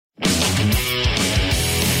The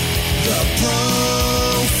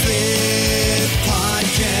Profit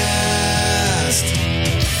Podcast.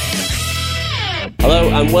 Hello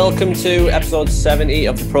and welcome to episode 70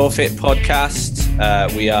 of the Profit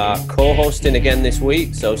Podcast. We are co-hosting again this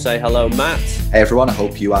week, so say hello, Matt. Hey everyone, I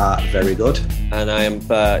hope you are very good. And I am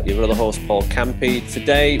your other host, Paul Campy.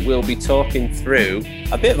 Today we'll be talking through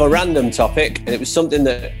a bit of a random topic, and it was something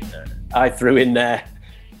that I threw in there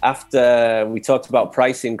after we talked about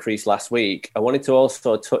price increase last week. I wanted to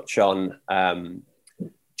also touch on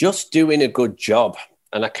just doing a good job.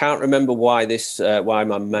 And I can't remember why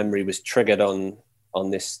my memory was triggered on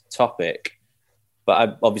this topic, but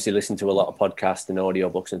I obviously listened to a lot of podcasts and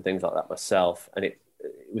audiobooks and things like that myself. And it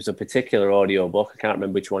was a particular audiobook. I can't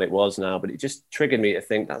remember which one it was now, but it just triggered me to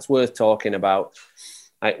think that's worth talking about.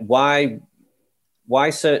 Like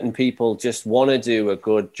why certain people just want to do a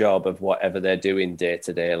good job of whatever they're doing day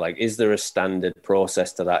to day. Like, is there a standard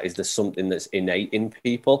process to that? Is there something that's innate in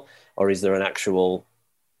people, or is there an actual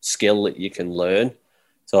skill that you can learn?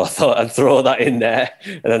 So I thought I'd throw that in there.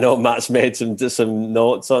 And I know Matt's made some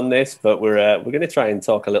notes on this, but we're going to try and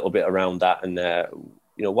talk a little bit around that and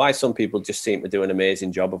why some people just seem to do an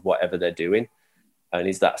amazing job of whatever they're doing. And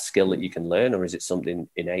is that a skill that you can learn, or is it something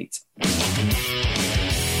innate? The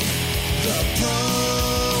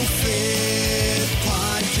Profit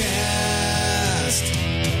Podcast.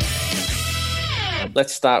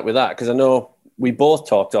 Let's start with that, because I know we both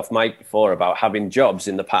talked off mic before about having jobs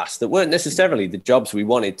in the past that weren't necessarily the jobs we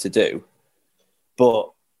wanted to do,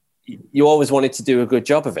 but you always wanted to do a good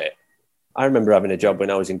job of it. I remember having a job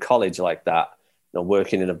when I was in college like that,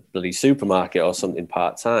 working in a bloody supermarket or something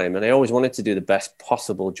part-time, and I always wanted to do the best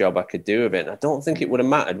possible job I could do of it. And I don't think it would have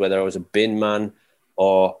mattered whether I was a bin man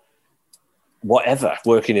or whatever,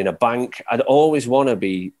 working in a bank. I'd always want to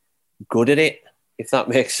be good at it, if that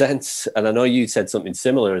makes sense. And I know you said something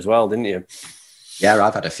similar as well, didn't you? Yeah,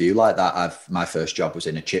 I've had a few like that. My first job was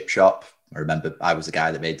in a chip shop. I remember I was the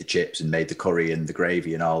guy that made the chips and made the curry and the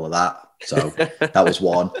gravy and all of that. So that was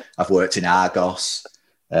one. I've worked in Argos,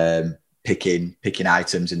 picking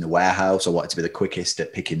items in the warehouse. I wanted to be the quickest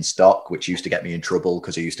at picking stock, which used to get me in trouble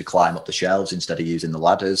because I used to climb up the shelves instead of using the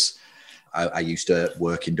ladders. I used to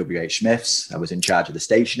work in WH Smith's. I was in charge of the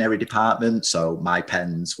stationery department. So my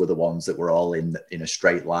pens were the ones that were all in a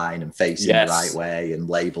straight line and facing the right way and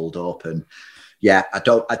labelled up. And yeah,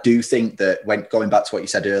 I do think that when going back to what you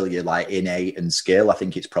said earlier, like innate and skill, I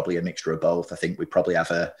think it's probably a mixture of both. I think we probably have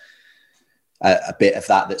a bit of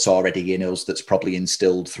that's already in us that's probably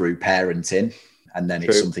instilled through parenting. And then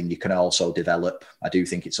it's something you can also develop. I do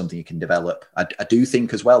think it's something you can develop. I do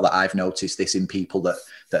think as well that I've noticed this in people that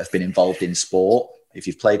have been involved in sport. If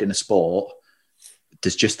you've played in a sport,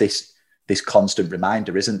 there's just this constant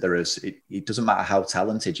reminder, isn't there? It doesn't matter how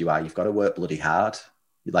talented you are, you've got to work bloody hard.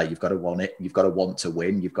 You've got to want it. You've got to want to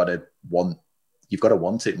win. You've got to want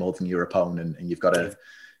it more than your opponent, and you've got to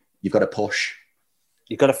push.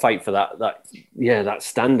 You've got to fight for that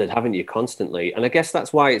standard, haven't you, constantly? And I guess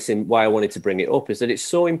that's why why I wanted to bring it up, is that it's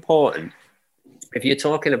so important. If you're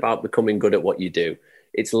talking about becoming good at what you do,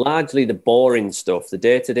 it's largely the boring stuff, the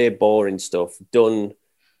day-to-day boring stuff done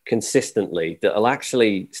consistently that'll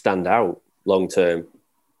actually stand out long-term.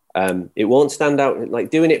 It won't stand out. Like,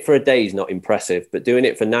 doing it for a day is not impressive, but doing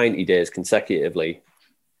it for 90 days consecutively,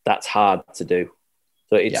 that's hard to do.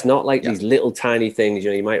 So it's not like these little tiny things.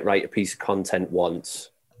 You might write a piece of content once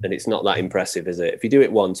and it's not that impressive, is it? If you do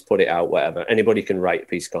it once, put it out, whatever. Anybody can write a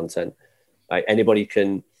piece of content. Like, anybody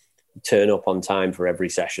can turn up on time for every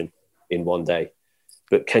session in one day.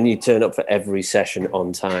 But can you turn up for every session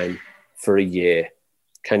on time for a year?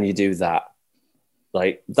 Can you do that?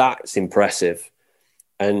 Like, that's impressive.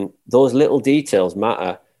 And those little details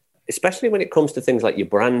matter, especially when it comes to things like your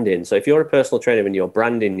branding. So if you're a personal trainer and you're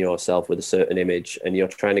branding yourself with a certain image and you're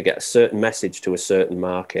trying to get a certain message to a certain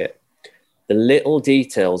market, the little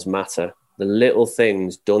details matter. The little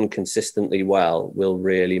things done consistently well will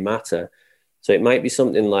really matter. So it might be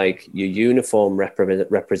something like your uniform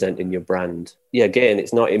representing your brand. Yeah, again,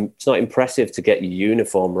 it's not impressive to get your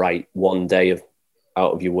uniform right one day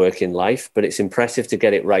out of your working life, but it's impressive to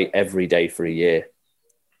get it right every day for a year.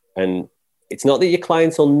 And it's not that your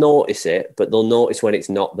clients will notice it, but they'll notice when it's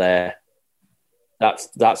not there.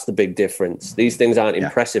 That's the big difference. These things aren't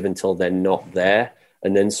impressive until they're not there.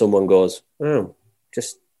 And then someone goes, oh,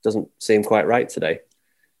 just doesn't seem quite right today.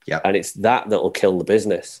 Yeah. And it's that'll kill the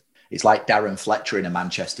business. It's like Darren Fletcher in a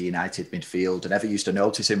Manchester United midfield. I never used to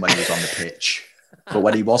notice him when he was on the pitch. But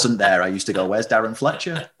when he wasn't there, I used to go, "Where's Darren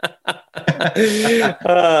Fletcher?"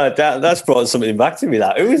 That's brought something back to me.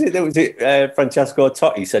 That who was it? Was it Francesco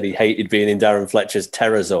Totti said he hated being in Darren Fletcher's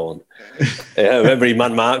terror zone. I remember he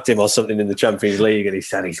man-marked him or something in the Champions League, and he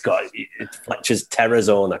said he's got Fletcher's terror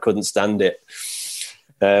zone. I couldn't stand it.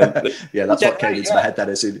 Yeah, that's what came into my head then.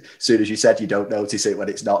 As soon as you said you don't notice it when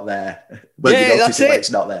it's not there. Well, you notice it when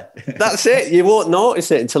it's not there. That's it. You won't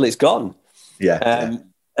notice it until it's gone. Yeah.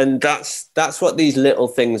 And that's what these little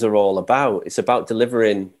things are all about. It's about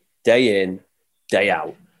delivering day in, day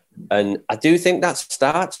out. And I do think that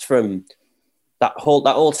starts from that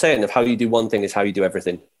whole saying of how you do one thing is how you do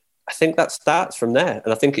everything. I think that starts from there.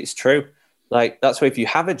 And I think it's true. Like, that's why if you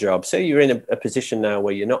have a job, say you're in a position now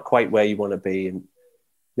where you're not quite where you want to be, and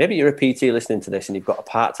maybe you're a PT listening to this and you've got a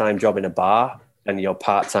part-time job in a bar and you're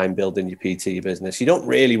part-time building your PT business. You don't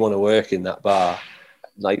really want to work in that bar.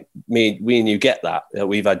 Like we and you get that.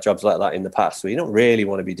 We've had jobs like that in the past, so you don't really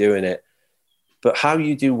want to be doing it. But how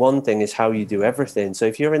you do one thing is how you do everything. So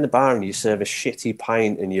if you're in the bar and you serve a shitty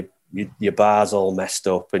pint and your bar's all messed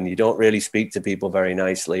up and you don't really speak to people very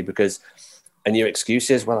nicely and your excuse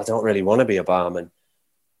is, well, I don't really want to be a barman.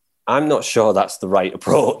 I'm not sure that's the right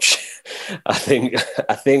approach. I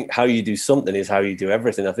think how you do something is how you do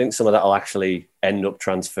everything. I think some of that will actually end up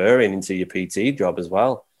transferring into your PT job as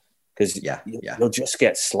well. Because you'll just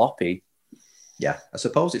get sloppy. Yeah, I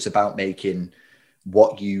suppose it's about making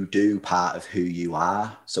what you do part of who you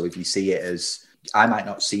are. So if you see it as, I might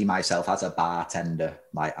not see myself as a bartender,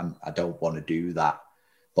 like I don't want to do that,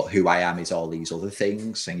 but who I am is all these other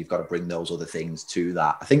things, and you've got to bring those other things to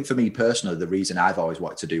that. I think for me personally, the reason I've always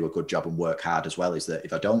wanted to do a good job and work hard as well is that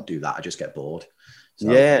if I don't do that, I just get bored. So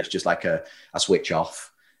it's just like a switch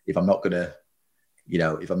off. If I'm not going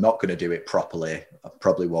to do it properly, I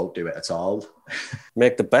probably won't do it at all.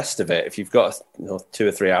 Make the best of it. If you've got 2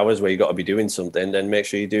 or 3 hours where you've got to be doing something, then make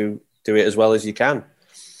sure you do it as well as you can.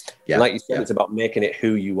 Yeah, and like you said, it's about making it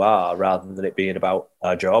who you are rather than it being about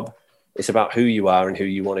a job. It's about who you are and who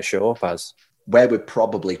you want to show up as. Where we're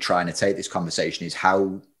probably trying to take this conversation is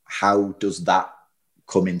how does that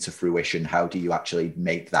come into fruition? How do you actually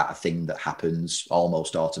make that a thing that happens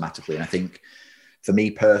almost automatically? And I think for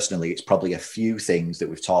me personally, it's probably a few things that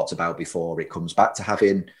we've talked about before. It comes back to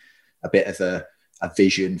having a bit of a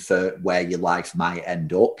vision for where your life might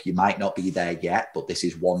end up. You might not be there yet, but this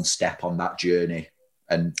is one step on that journey.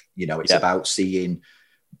 And, it's about seeing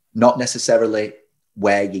not necessarily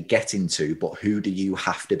where you're getting to, but who do you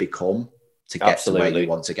have to become to get to where you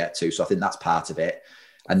want to get to. So I think that's part of it.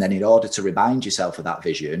 And then in order to remind yourself of that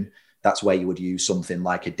vision, that's where you would use something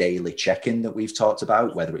like a daily check-in that we've talked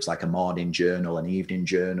about, whether it's like a morning journal, an evening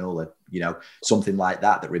journal, something like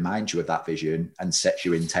that reminds you of that vision and sets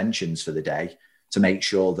your intentions for the day to make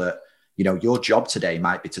sure that, your job today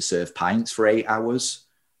might be to serve pints for 8 hours,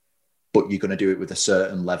 but you're going to do it with a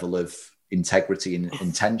certain level of integrity and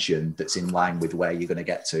intention that's in line with where you're going to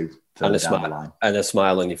get to and a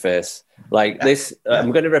smile on your face this.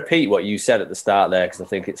 I'm going to repeat what you said at the start there, because I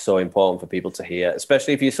think it's so important for people to hear,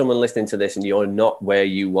 especially if you're someone listening to this and you're not where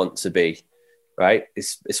you want to be, right?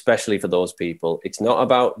 Especially for those people. It's not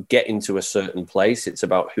about getting to a certain place. It's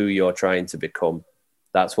about who you're trying to become.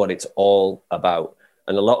 That's what it's all about.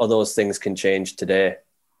 And a lot of those things can change today.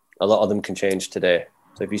 A lot of them can change today.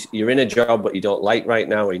 So if you're in a job but you don't like right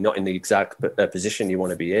now, or you're not in the exact position you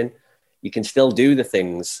want to be in, you can still do the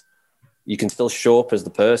things. You can still show up as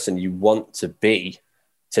the person you want to be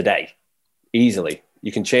today, easily.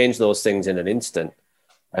 You can change those things in an instant,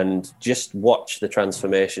 and just watch the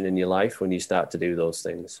transformation in your life when you start to do those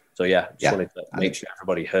things. So wanted to make sure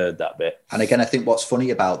everybody heard that bit. And again, I think what's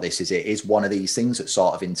funny about this is it is one of these things that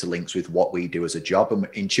sort of interlinks with what we do as a job, and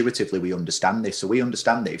intuitively we understand this. So we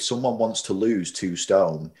understand that if someone wants to lose 2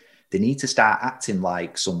 stone, they need to start acting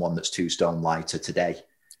like someone that's 2 stone lighter today.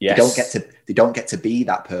 Yes. They don't get to be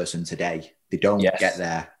that person today. They don't get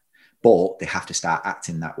there, but they have to start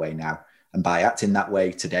acting that way now. And by acting that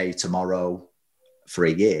way today, tomorrow, for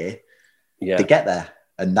a year, they get there.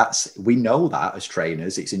 And we know that as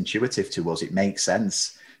trainers, it's intuitive to us. It makes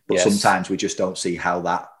sense. But sometimes we just don't see how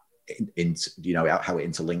that, how it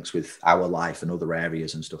interlinks with our life and other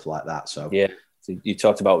areas and stuff like that. So you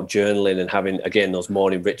talked about journaling and having, again, those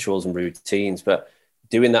morning rituals and routines, but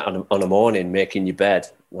doing that on a morning, making your bed,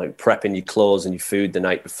 like prepping your clothes and your food the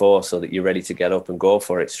night before so that you're ready to get up and go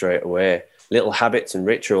for it straight away. Little habits and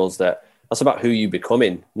rituals that's about who you're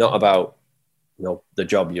becoming, not about the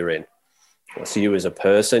job you're in. So you as a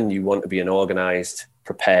person, you want to be an organized,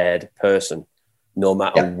 prepared person, no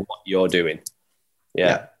matter what you're doing.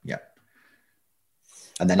 Yeah.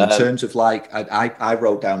 And then in terms of like, I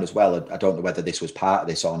wrote down as well, I don't know whether this was part of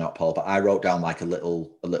this or not, Paul, but I wrote down like a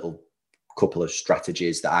little couple of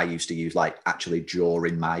strategies that I used to use, like actually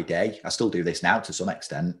during my day. I still do this now to some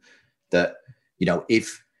extent, that, you know,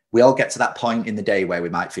 if we all get to that point in the day where we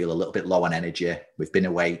might feel a little bit low on energy, we've been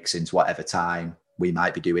awake since whatever time, we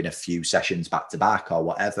might be doing a few sessions back to back or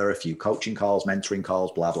whatever, a few coaching calls, mentoring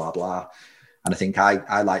calls, blah, blah, blah. And I think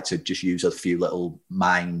I like to just use a few little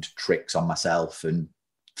mind tricks on myself and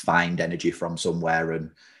find energy from somewhere.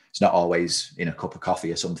 And it's not always in a cup of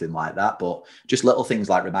coffee or something like that, but just little things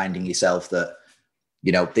like reminding yourself that,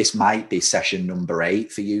 you know, this might be session number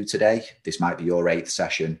 8 for you today. This might be your 8th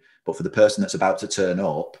session, but for the person that's about to turn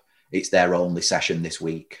up, it's their only session this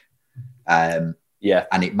week. And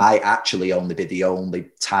it might actually only be the only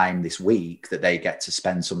time this week that they get to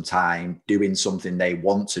spend some time doing something they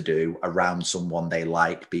want to do around someone they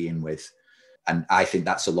like being with. And I think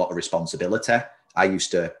that's a lot of responsibility. I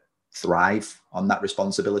used to thrive on that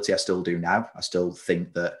responsibility. I still do now. I still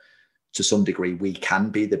think that to some degree we can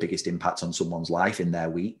be the biggest impact on someone's life in their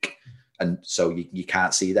week. And so you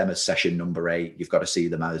can't see them as session number 8. You've got to see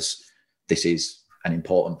them as, this is an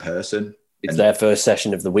important person. It's their first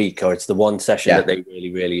session of the week, or it's the one session that they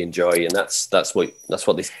really, really enjoy. And that's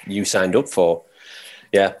what you signed up for.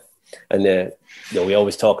 Yeah. And you know, we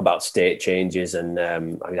always talk about state changes, and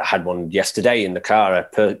I had one yesterday in the car.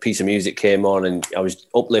 A piece of music came on and I was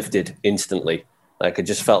uplifted instantly. Like I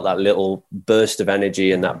just felt that little burst of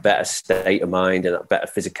energy and that better state of mind and that better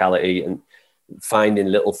physicality, and finding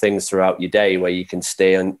little things throughout your day where you can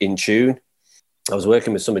stay in tune. I was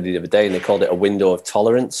working with somebody the other day and they called it a window of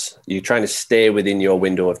tolerance. You're trying to stay within your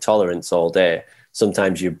window of tolerance all day.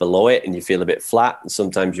 Sometimes you're below it and you feel a bit flat, and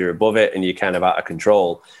sometimes you're above it and you're kind of out of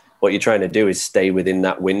control. What you're trying to do is stay within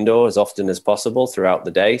that window as often as possible throughout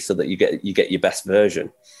the day so that you get your best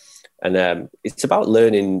version. And it's about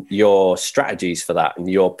learning your strategies for that and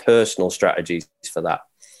your personal strategies for that.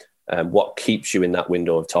 What keeps you in that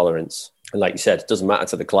window of tolerance. And like you said, it doesn't matter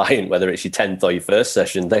to the client whether it's your 10th or your first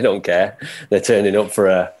session. They don't care. They're turning up for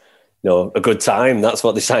a good time. That's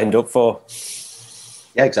what they signed up for.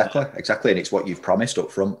 Yeah, exactly. And it's what you've promised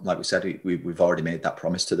up front. Like we said, we've already made that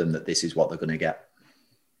promise to them that this is what they're going to get.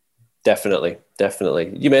 Definitely.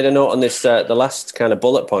 You made a note on this. The last kind of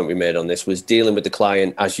bullet point we made on this was dealing with the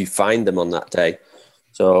client as you find them on that day.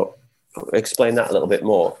 So explain that a little bit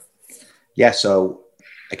more. Yeah. So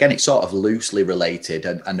again, it's sort of loosely related.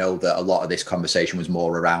 And I know that a lot of this conversation was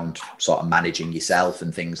more around sort of managing yourself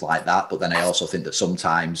and things like that. But then I also think that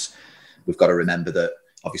sometimes we've got to remember that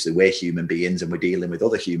obviously we're human beings and we're dealing with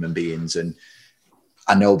other human beings. And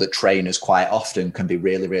I know that trainers quite often can be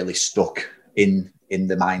really, really stuck in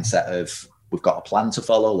the mindset of, we've got a plan to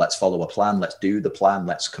follow. Let's follow a plan. Let's do the plan.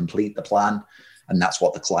 Let's complete the plan. And that's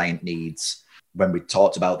what the client needs. When we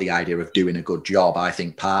talked about the idea of doing a good job, I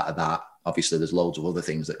think part of that, obviously there's loads of other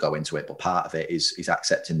things that go into it, but part of it is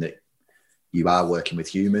accepting that you are working with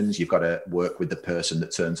humans. You've got to work with the person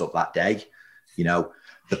that turns up that day. You know,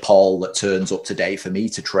 the Paul that turns up today for me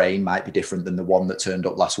to train might be different than the one that turned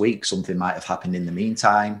up last week. Something might have happened in the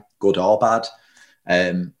meantime, good or bad.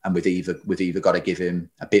 And we've either got to give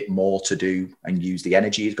him a bit more to do and use the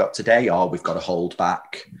energy he's got today, or we've got to hold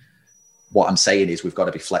back. What I'm saying is we've got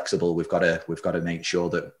to be flexible. We've got to make sure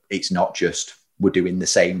that it's not just we're doing the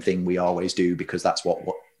same thing we always do because that's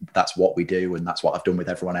what we do, and that's what I've done with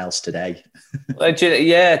everyone else today.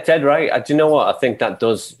 Yeah, Ted, right. Do you know what? I think that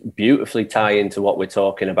does beautifully tie into what we're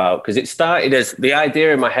talking about, because it started as the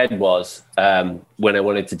idea in my head was when I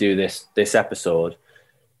wanted to do this episode.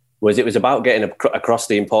 It was about getting across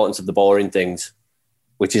the importance of the boring things,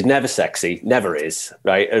 which is never sexy, never is,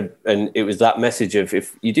 right? And it was that message of,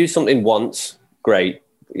 if you do something once, great,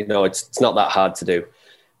 you know, it's not that hard to do.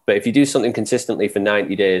 But if you do something consistently for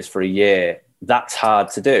 90 days, for a year, that's hard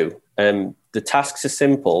to do. The tasks are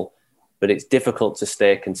simple, but it's difficult to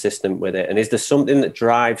stay consistent with it. And is there something that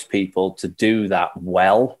drives people to do that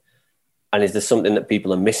well? And is there something that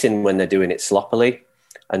people are missing when they're doing it sloppily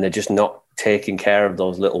and they're just not taking care of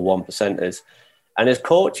those little 1%ers? And as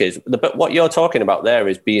coaches, but what you're talking about there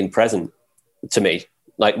is being present to me.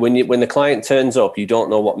 Like when the client turns up, you don't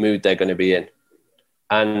know what mood they're going to be in.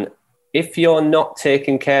 And if you're not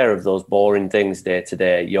taking care of those boring things day to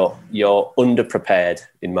day, you're underprepared,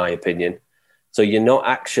 in my opinion. So you're not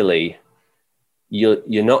actually,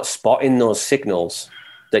 you're not spotting those signals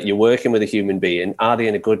that you're working with a human being. Are they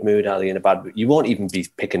in a good mood? Are they in a bad mood? You won't even be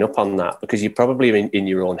picking up on that because you're probably in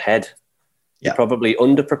your own head. You're probably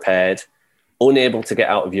underprepared, unable to get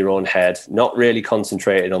out of your own head, not really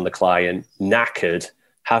concentrated on the client, knackered,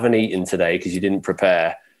 haven't eaten today because you didn't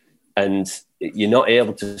prepare. and you're not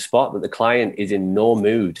able to spot that the client is in no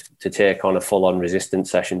mood to take on a full-on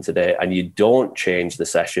resistance session today, and you don't change the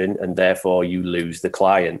session, and therefore you lose the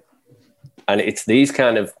client. And it's these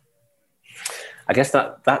kind of, I guess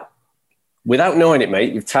that without knowing it,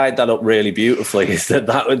 mate, you've tied that up really beautifully. Is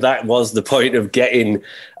that was the point of getting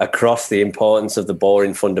across the importance of the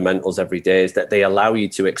boring fundamentals every day, is that they allow you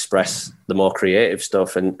to express the more creative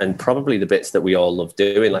stuff and probably the bits that we all love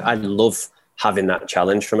doing. Like, I love having that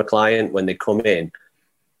challenge from a client when they come in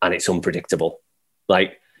and it's unpredictable.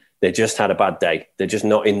 Like, they just had a bad day. They're just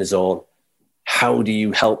not in the zone. How do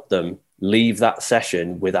you help them leave that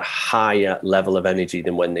session with a higher level of energy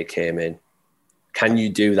than when they came in? Can you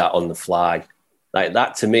do that on the fly? Like,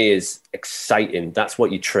 that to me is exciting. That's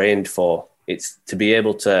what you trained for. It's to be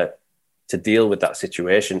able to deal with that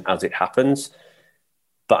situation as it happens.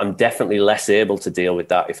 But I'm definitely less able to deal with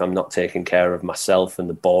that if I'm not taking care of myself and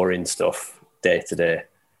the boring stuff day to day.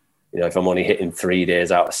 You know, if I'm only hitting 3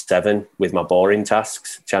 days out of 7 with my boring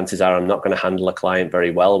tasks, chances are I'm not going to handle a client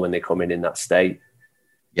very well when they come in that state.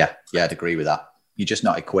 Yeah, I'd agree with that. You're just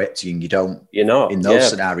not equipped. You don't, in those yeah.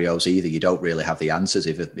 scenarios either, you don't really have the answers.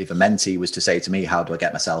 If a mentee was to say to me, how do I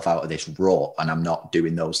get myself out of this rut? And I'm not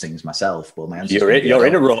doing those things myself. Well, my answer you're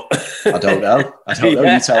in a rut. I don't know.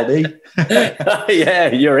 Yeah. You tell me. Yeah,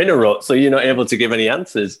 you're in a rut. So you're not able to give any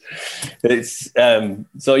answers. It's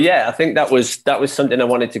so yeah, I think that was something I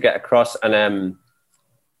wanted to get across. And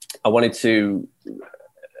I wanted to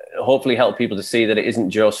hopefully help people to see that it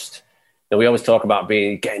isn't just, we always talk about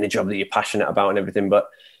getting a job that you're passionate about and everything, but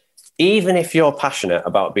even if you're passionate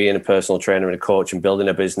about being a personal trainer and a coach and building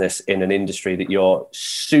a business in an industry that you're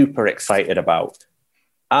super excited about,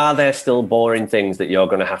 are there still boring things that you're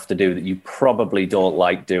going to have to do that you probably don't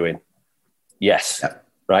like doing? Yes. Yep.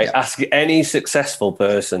 Right. Yep. Ask any successful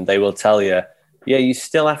person. They will tell you, yeah, you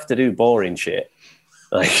still have to do boring shit.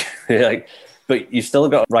 But you still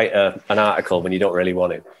got to write an article when you don't really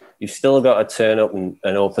want to. You've still got to turn up and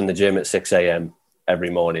open the gym at 6 a.m.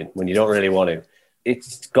 every morning when you don't really want to.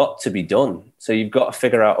 It's got to be done. So you've got to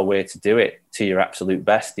figure out a way to do it to your absolute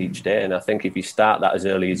best each day. And I think if you start that as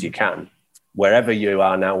early as you can, wherever you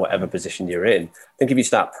are now, whatever position you're in, I think if you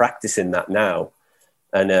start practicing that now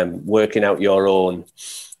and working out your own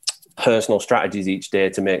personal strategies each day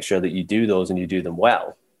to make sure that you do those and you do them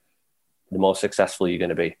well, the more successful you're going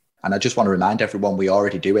to be. And I just want to remind everyone, we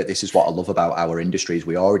already do it. This is what I love about our industries.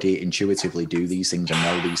 We already intuitively do these things and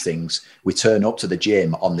know these things. We turn up to the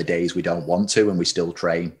gym on the days we don't want to, and we still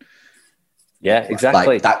train. Yeah, exactly.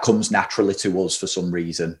 Like, that comes naturally to us for some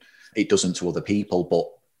reason. It doesn't to other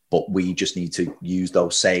people, but we just need to use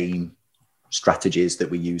those same strategies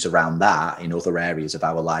that we use around that in other areas of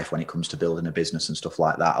our life when it comes to building a business and stuff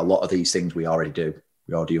like that. A lot of these things we already do.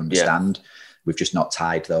 We already understand. Yeah. We've just not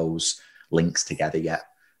tied those links together yet.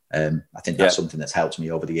 I think that's something that's helped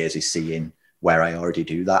me over the years, is seeing where I already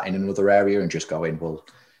do that in another area and just going, well,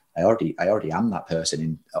 I already am that person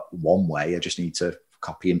in one way. I just need to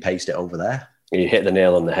copy and paste it over there. You hit the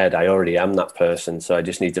nail on the head. I already am that person. So I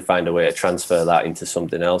just need to find a way to transfer that into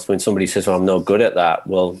something else. When somebody says, well, I'm no good at that.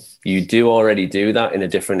 Well, you do already do that in a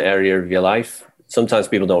different area of your life. Sometimes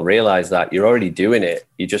people don't realize that you're already doing it.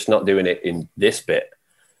 You're just not doing it in this bit.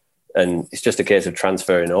 And it's just a case of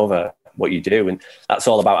transferring over what you do. And that's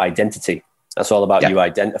all about identity. That's all about you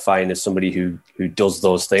identifying as somebody who does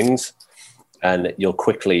those things, and you'll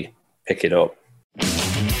quickly pick it up. The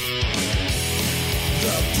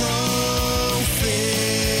Pro-Fit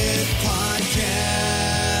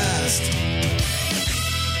Podcast.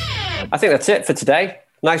 I think that's it for today.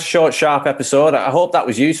 Nice, short, sharp episode. I hope that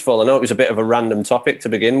was useful. I know it was a bit of a random topic to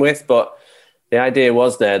begin with, but the idea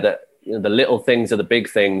was there that, you know, the little things are the big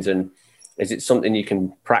things. And is it something you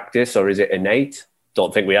can practice, or is it innate?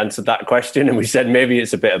 Don't think we answered that question, and we said maybe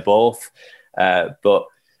it's a bit of both. But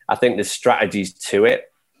I think there's strategies to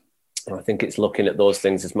it. And I think it's looking at those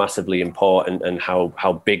things as massively important, and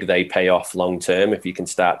how big they pay off long term if you can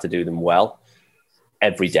start to do them well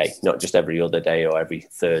every day, not just every other day or every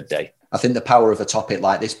third day. I think the power of a topic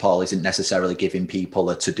like this, Paul, isn't necessarily giving people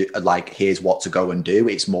a to do, like, here's what to go and do.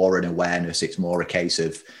 It's more an awareness. It's more a case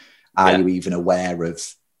of, are you even aware of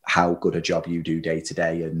how good a job you do day to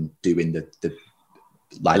day, and doing the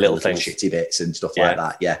little shitty bits and stuff like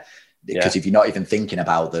that. Yeah. Because if you're not even thinking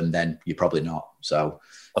about them, then you're probably not. So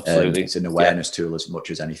absolutely, it's an awareness tool as much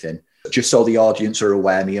as anything. Just so the audience are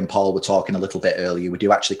aware, me and Paul were talking a little bit earlier. We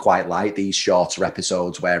do actually quite like these shorter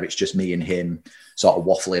episodes where it's just me and him sort of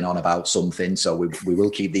waffling on about something. So we will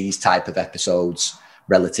keep these type of episodes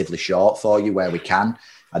relatively short for you where we can.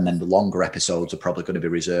 And then the longer episodes are probably going to be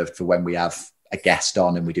reserved for when we have a guest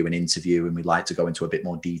on and we do an interview and we'd like to go into a bit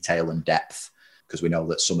more detail and depth, because we know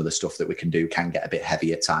that some of the stuff that we can do can get a bit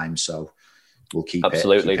heavy at times. So we'll keep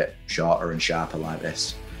it shorter and sharper like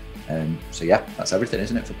this. So yeah, that's everything,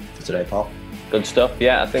 isn't it, for today, Paul? Good stuff.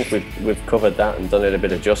 Yeah, I think we've covered that and done it a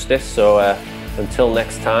bit of justice. So until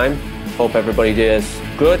next time, hope everybody does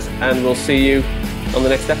good, and we'll see you on the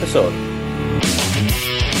next episode.